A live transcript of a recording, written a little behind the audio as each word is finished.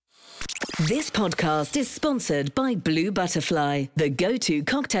This podcast is sponsored by Blue Butterfly, the go-to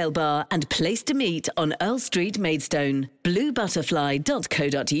cocktail bar and place to meet on Earl Street, Maidstone.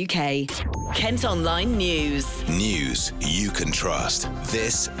 bluebutterfly.co.uk. Kent Online News. News you can trust.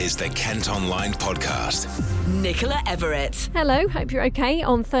 This is the Kent Online Podcast. Nicola Everett. Hello, hope you're okay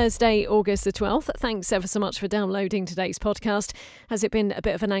on Thursday, August the 12th. Thanks ever so much for downloading today's podcast. Has it been a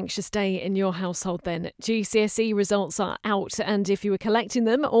bit of an anxious day in your household then? GCSE results are out, and if you were collecting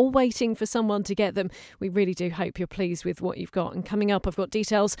them or waiting for someone to get them, we really do hope you're pleased with what you've got. And coming up, I've got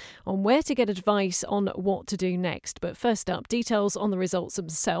details on where to get advice on what to do next. But first up, details on the results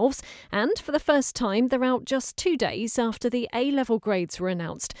themselves. And for the first time, they're out just 2 days after the A-level grades were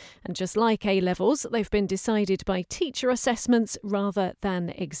announced. And just like A-levels, they've been decided by teacher assessments rather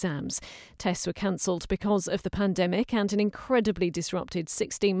than exams. Tests were cancelled because of the pandemic and an incredibly disrupted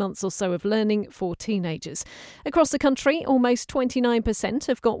 16 months or so of learning for teenagers. Across the country, almost 29%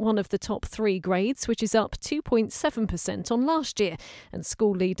 have got one of the top 3 grades, which is up 2.7% on last year. And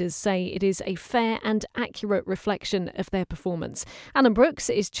school leaders say it is a fair and accurate reflection of their performance. Alan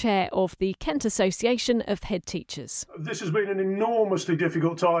Brooks is chair of the Kent Association of Head Teachers. This has been an enormously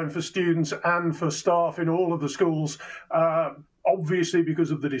difficult time for students and for staff in all of the schools. Obviously because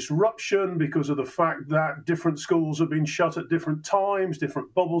of the disruption, because of the fact that different schools have been shut at different times,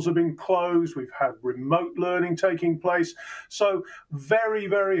 different bubbles have been closed, we've had remote learning taking place. So very,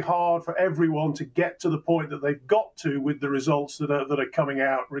 very hard for everyone to get to the point that they've got to with the results that are coming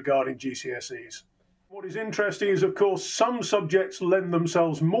out regarding GCSEs. What is interesting is, of course, some subjects lend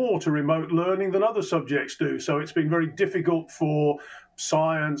themselves more to remote learning than other subjects do. So it's been very difficult for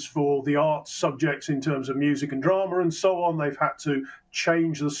science, for the arts subjects in terms of music and drama and so on. They've had to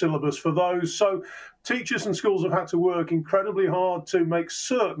change the syllabus for those. So teachers and schools have had to work incredibly hard to make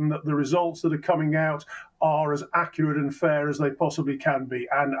certain that the results that are coming out are as accurate and fair as they possibly can be.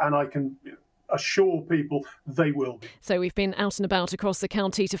 And I can assure people they will be. So we've been out and about across the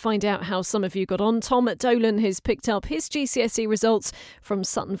county to find out how some of you got on. Tom Dolan has picked up his GCSE results from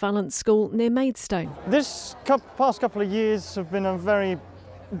Sutton Valence School near Maidstone. This past couple of years have been a very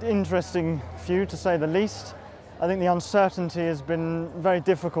interesting few, to say the least. I think the uncertainty has been very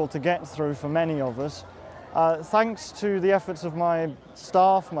difficult to get through for many of us. Thanks to the efforts of my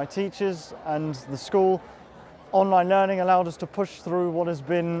staff, my teachers and the school, online learning allowed us to push through what has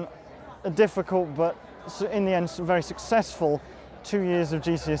been a difficult but in the end very successful 2 years of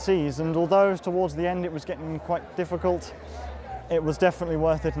GCSEs, and although towards the end it was getting quite difficult, it was definitely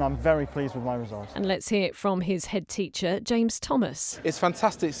worth it, and I'm very pleased with my results. And let's hear it from his head teacher, James Thomas. It's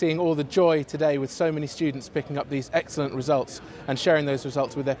fantastic seeing all the joy today with so many students picking up these excellent results and sharing those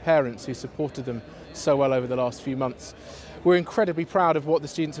results with their parents who supported them so well over the last few months. We're incredibly proud of what the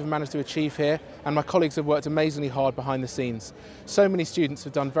students have managed to achieve here, and my colleagues have worked amazingly hard behind the scenes. So many students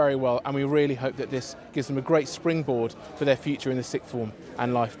have done very well, and we really hope that this gives them a great springboard for their future in the sixth form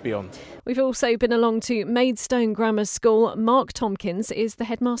and life beyond. We've also been along to Maidstone Grammar School. Mark Tompkins is the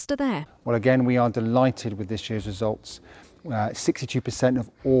headmaster there. Well, again, we are delighted with this year's results. 62% of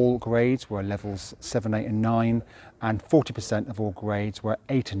all grades were levels 7, 8 and 9, and 40% of all grades were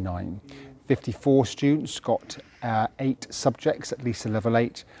 8 and 9. 54 students got 8 subjects, at least a level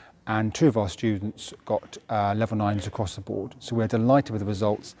 8, and 2 of our students got level 9s across the board. So we're delighted with the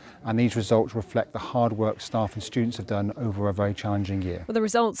results, and these results reflect the hard work staff and students have done over a very challenging year. Well, the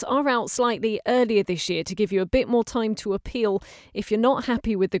results are out slightly earlier this year to give you a bit more time to appeal if you're not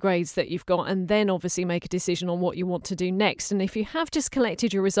happy with the grades that you've got, and then obviously make a decision on what you want to do next. And if you have just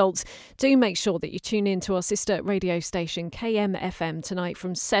collected your results, do make sure that you tune in to our sister radio station KMFM tonight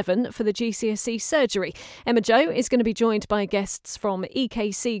from 7 for the GCSE surgery. Emma Joe is going to be joined by guests from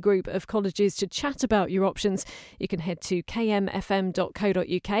EKC Group of colleges to chat about your options. You can head to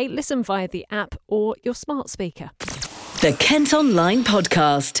kmfm.co.uk, listen via the app or your smart speaker. The Kent Online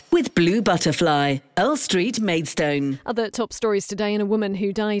Podcast with Blue Butterfly, Earl Street, Maidstone. Other top stories today, and a woman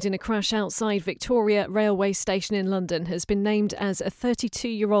who died in a crash outside Victoria Railway Station in London has been named as a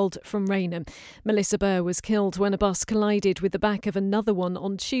 32-year-old from Rainham. Melissa Burr was killed when a bus collided with the back of another one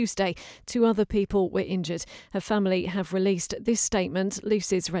on Tuesday. 2 other people were injured. Her family have released this statement.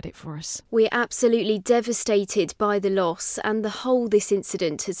 Lucy's read it for us. We're absolutely devastated by the loss and the hole this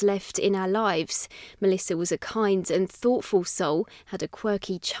incident has left in our lives. Melissa was a kind and thoughtful soul, had a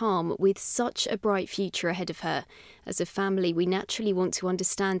quirky charm with such a bright future ahead of her. As a family, we naturally want to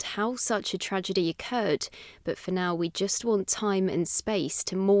understand how such a tragedy occurred, but for now we just want time and space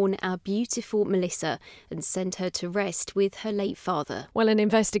to mourn our beautiful Melissa and send her to rest with her late father. Well, an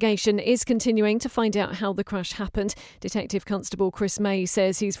investigation is continuing to find out how the crash happened. Detective Constable Chris May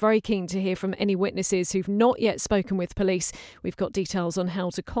says he's very keen to hear from any witnesses who've not yet spoken with police. We've got details on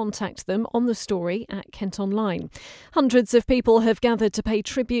how to contact them on the story at Kent Online. Hundreds of people have gathered to pay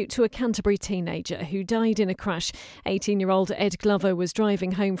tribute to a Canterbury teenager who died in a crash. 18-year-old Ed Glover was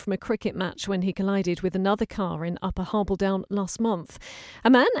driving home from a cricket match when he collided with another car in Upper Harbledown last month. A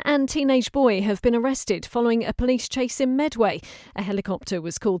man and teenage boy have been arrested following a police chase in Medway. A helicopter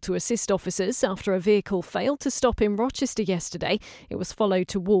was called to assist officers after a vehicle failed to stop in Rochester yesterday. It was followed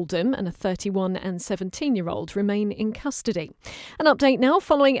to Waldham, and a 31 and 17-year-old remain in custody. An update now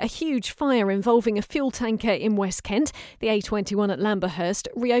following a huge fire involving a fuel tanker in West Kent. The A21 at Lamberhurst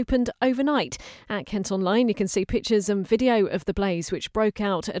reopened overnight. At Kent Online, you can see pictures and video of the blaze, which broke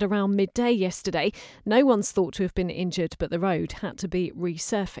out at around midday yesterday. No one's thought to have been injured, but the road had to be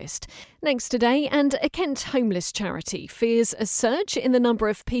resurfaced. Next today, and a Kent homeless charity fears a surge in the number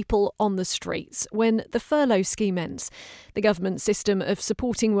of people on the streets when the furlough scheme ends. The government's system of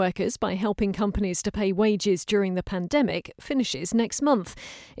supporting workers by helping companies to pay wages during the pandemic finishes next month.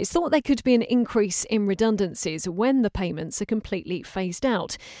 It's thought there could be an increase in redundancies when the payments are completely phased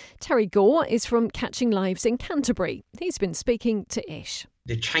out. Terry Gore is from Catching Lives in Canterbury. He's been speaking to Ish.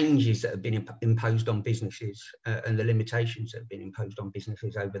 The changes that have been imposed on businesses and the limitations that have been imposed on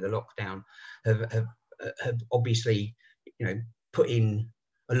businesses over the lockdown have obviously, put in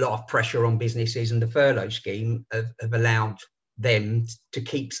a lot of pressure on businesses, and the furlough scheme have allowed them to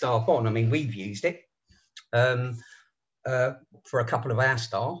keep staff on. I mean, we've used it for a couple of our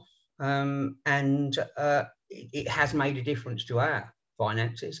staff, and it has made a difference to our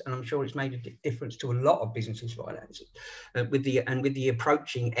finances, and I'm sure it's made a difference to a lot of businesses' finances. With the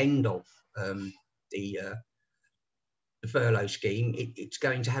approaching end of the furlough scheme, it's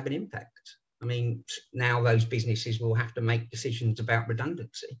going to have an impact. I mean, now those businesses will have to make decisions about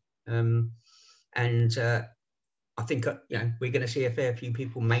redundancy, and I think we're going to see a fair few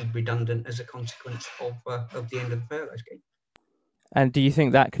people made redundant as a consequence of the end of the furlough scheme. And do you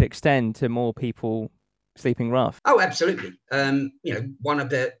think that could extend to more people sleeping rough? Oh, absolutely. One of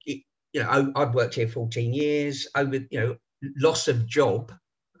the, I've worked here 14 years. Over, loss of job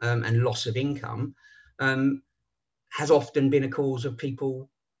and loss of income has often been a cause of people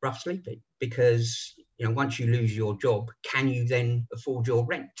rough sleeping, because once you lose your job, can you then afford your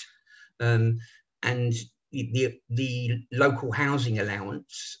rent? And the local housing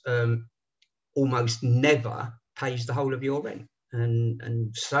allowance almost never pays the whole of your rent.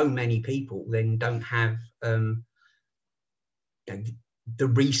 And so many people then don't have the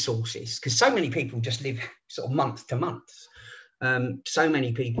resources, because so many people just live sort of month to month. So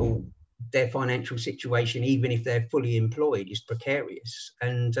many people, their financial situation, even if they're fully employed, is precarious,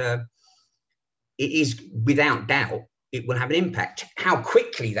 and it is without doubt it will have an impact. How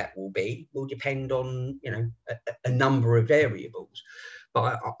quickly that will be will depend on a number of variables,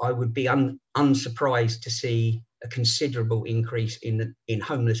 but I would be unsurprised to see a considerable increase in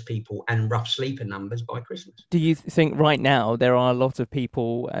homeless people and rough sleeper numbers by Christmas. Do you think right now there are a lot of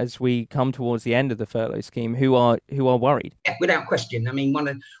people, as we come towards the end of the furlough scheme, who are worried? Yeah, without question. I mean,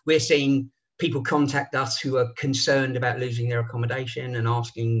 we're seeing people contact us who are concerned about losing their accommodation and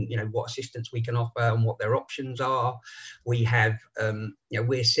asking, what assistance we can offer and what their options are. We have,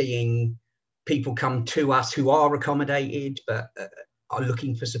 we're seeing people come to us who are accommodated but are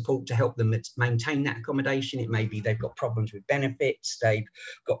looking for support to help them maintain that accommodation. It may be they've got problems with benefits, they've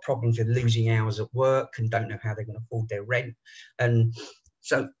got problems with losing hours at work and don't know how they're going to afford their rent. And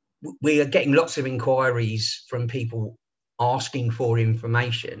so we are getting lots of inquiries from people asking for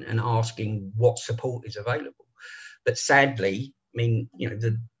information and asking what support is available. But sadly, I mean,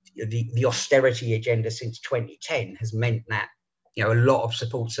 the austerity agenda since 2010 has meant that, a lot of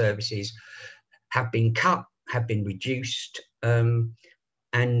support services have been cut, have been reduced, and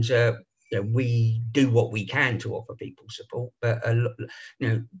we do what we can to offer people support, but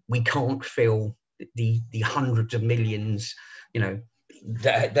we can't fill the hundreds of millions,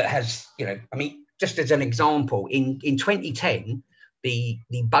 that has, I mean, just as an example, in 2010, the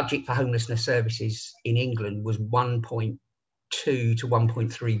budget for homelessness services in England was 1.2 to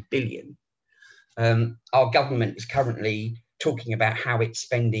 1.3 billion. Our government is currently talking about how it's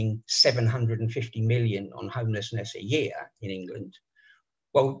spending 750 million on homelessness a year in England.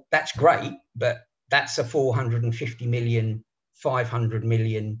 Well, that's great, but that's a 450 million, 500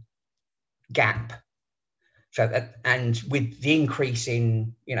 million gap. So that, and with the increase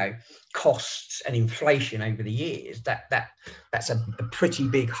in, costs and inflation over the years, that's a pretty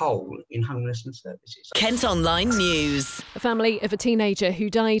big hole in homelessness services. Kent Online News. A family of a teenager who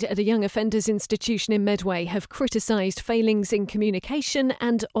died at a young offenders institution in Medway have criticised failings in communication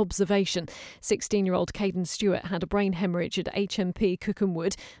and observation. 16-year-old Caden Stewart had a brain hemorrhage at HMP Cookham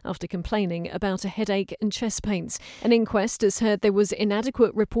after complaining about a headache and chest pains. An inquest has heard there was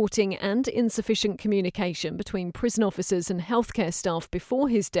inadequate reporting and insufficient communication between prison officers and healthcare staff before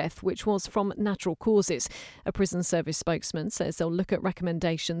his death, which was from natural causes. A prison service spokesman says they'll look at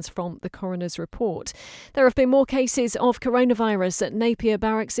recommendations from the coroner's report. There have been more cases of coronavirus at Napier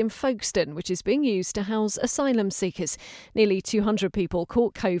Barracks in Folkestone, which is being used to house asylum seekers. Nearly 200 people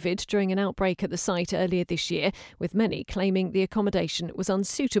caught COVID during an outbreak at the site earlier this year, with many claiming the accommodation was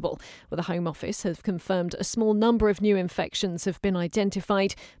unsuitable. Well, the Home Office have confirmed a small number of new infections have been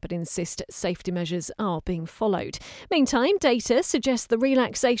identified, but insist safety measures are being followed. Meantime, data suggests the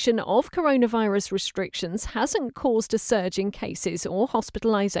relaxation of coronavirus restrictions hasn't caused a surge in cases or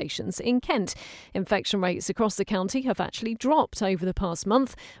hospitalisations in Kent. Infection rates across the county have actually dropped over the past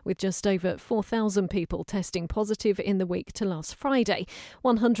month, with just over 4,000 people testing positive in the week to last Friday.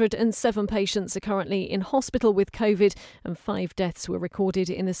 107 patients are currently in hospital with COVID, and 5 deaths were recorded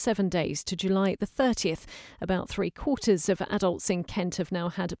in the 7 days to July the 30th. About 3/4 of adults in Kent have now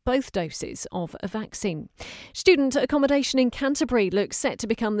had both doses of a vaccine. Student accommodation in Canterbury looks set to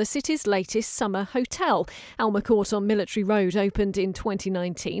become the city's latest summer hotel. Alma Court on Military Road opened in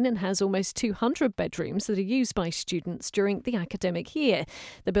 2019 and has almost 200 bedrooms that are used by students during the academic year.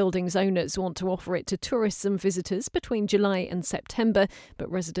 The building's owners want to offer it to tourists and visitors between July and September, but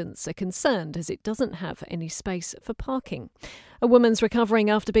residents are concerned as it doesn't have any space for parking. A woman's recovering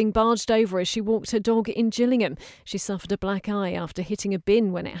after being barged over as she walked her dog in Gillingham. She suffered a black eye after hitting a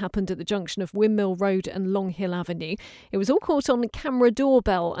bin when it happened at the junction of Windmill Road and Long Hill Avenue. It was all caught on camera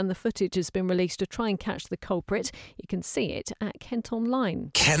doorbell, and the footage has been released to try and catch the culprit. You can see it at Kent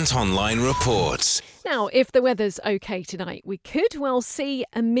Online. Kent Online reports. Now, if the weather's okay tonight, we could well see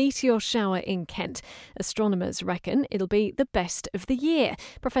a meteor shower in Kent. Astronomers reckon it'll be the best of the year.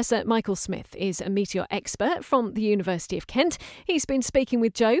 Professor Michael Smith is a meteor expert from the University of Kent. He's been speaking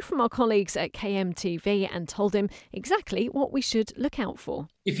with Joe from our colleagues at KMTV and told him exactly what we should look out for.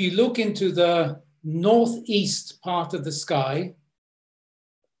 If you look into the northeast part of the sky,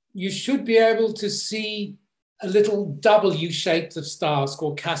 you should be able to see a little W shape of stars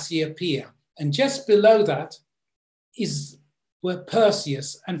called Cassiopeia. And just below that were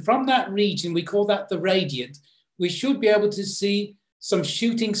Perseus. And from that region, we call that the radiant, we should be able to see some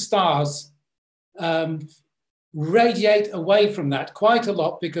shooting stars radiate away from that quite a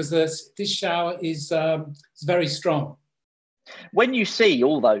lot, because this shower is very strong. When you see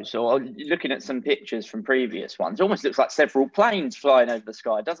all those, or looking at some pictures from previous ones, it almost looks like several planes flying over the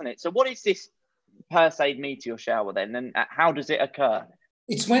sky, doesn't it? So what is this Perseid meteor shower then, and how does it occur?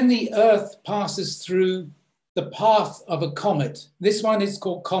 It's when the Earth passes through the path of a comet. This one is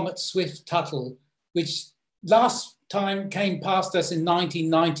called Comet Swift-Tuttle, which last time came past us in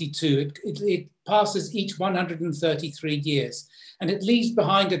 1992. It passes each 133 years, and it leaves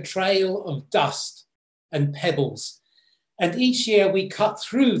behind a trail of dust and pebbles. And each year we cut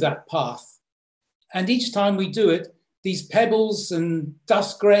through that path. And each time we do it, these pebbles and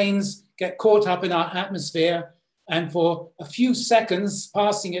dust grains get caught up in our atmosphere. And for a few seconds,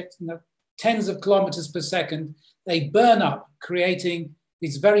 passing it tens of kilometers per second, they burn up, creating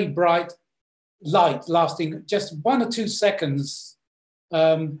this very bright light lasting just 1 or 2 seconds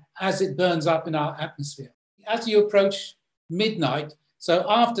as it burns up in our atmosphere. As you approach midnight, so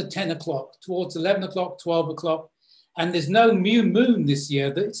after 10 o'clock, towards 11 o'clock, 12 o'clock, and there's no new moon this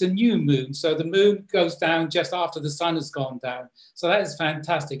year, it's a new moon. So the moon goes down just after the sun has gone down. So that is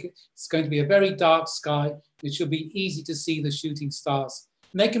fantastic. It's going to be a very dark sky. It should be easy to see the shooting stars.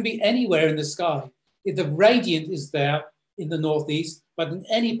 And they can be anywhere in the sky. If the radiant is there in the northeast, but in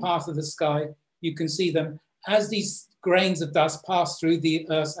any part of the sky, you can see them as these grains of dust pass through the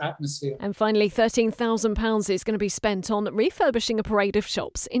Earth's atmosphere. And finally, £13,000 is going to be spent on refurbishing a parade of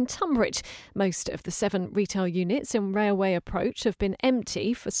shops in Tunbridge. Most of the 7 retail units in Railway Approach have been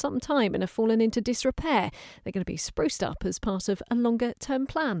empty for some time and have fallen into disrepair. They're going to be spruced up as part of a longer-term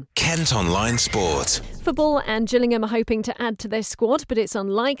plan. Kent Online Sport. Football, and Gillingham are hoping to add to their squad, but it's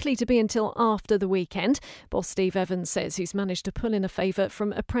unlikely to be until after the weekend. Boss Steve Evans says he's managed to pull in a favour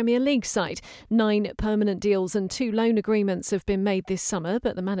from a Premier League side. 9 permanent deals and 2 loan loan agreements have been made this summer,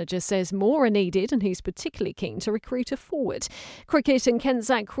 but the manager says more are needed and he's particularly keen to recruit a forward. Cricket, and Kent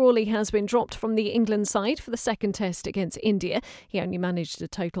Zach Crawley has been dropped from the England side for the second test against India. He only managed a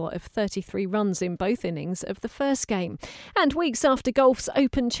total of 33 runs in both innings of the first game. And weeks after golf's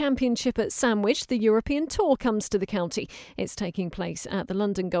Open Championship at Sandwich, the European Tour comes to the county. It's taking place at the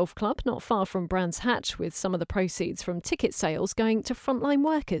London Golf Club, not far from Brands Hatch, with some of the proceeds from ticket sales going to frontline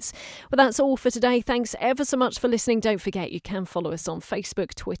workers. Well, that's all for today. Thanks ever so much for listening. Don't forget you can follow us on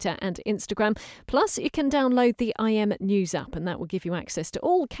Facebook, Twitter and Instagram. Plus, you can download the IM News app, and that will give you access to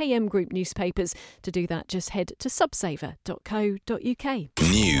all KM Group newspapers. To do that, just head to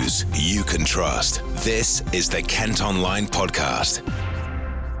subsaver.co.uk. News you can trust. This is the Kent Online Podcast.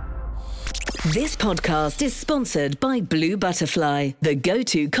 This podcast is sponsored by Blue Butterfly, the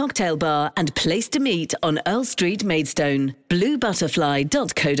go-to cocktail bar and place to meet on Earl Street, Maidstone.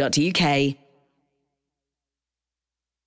 bluebutterfly.co.uk.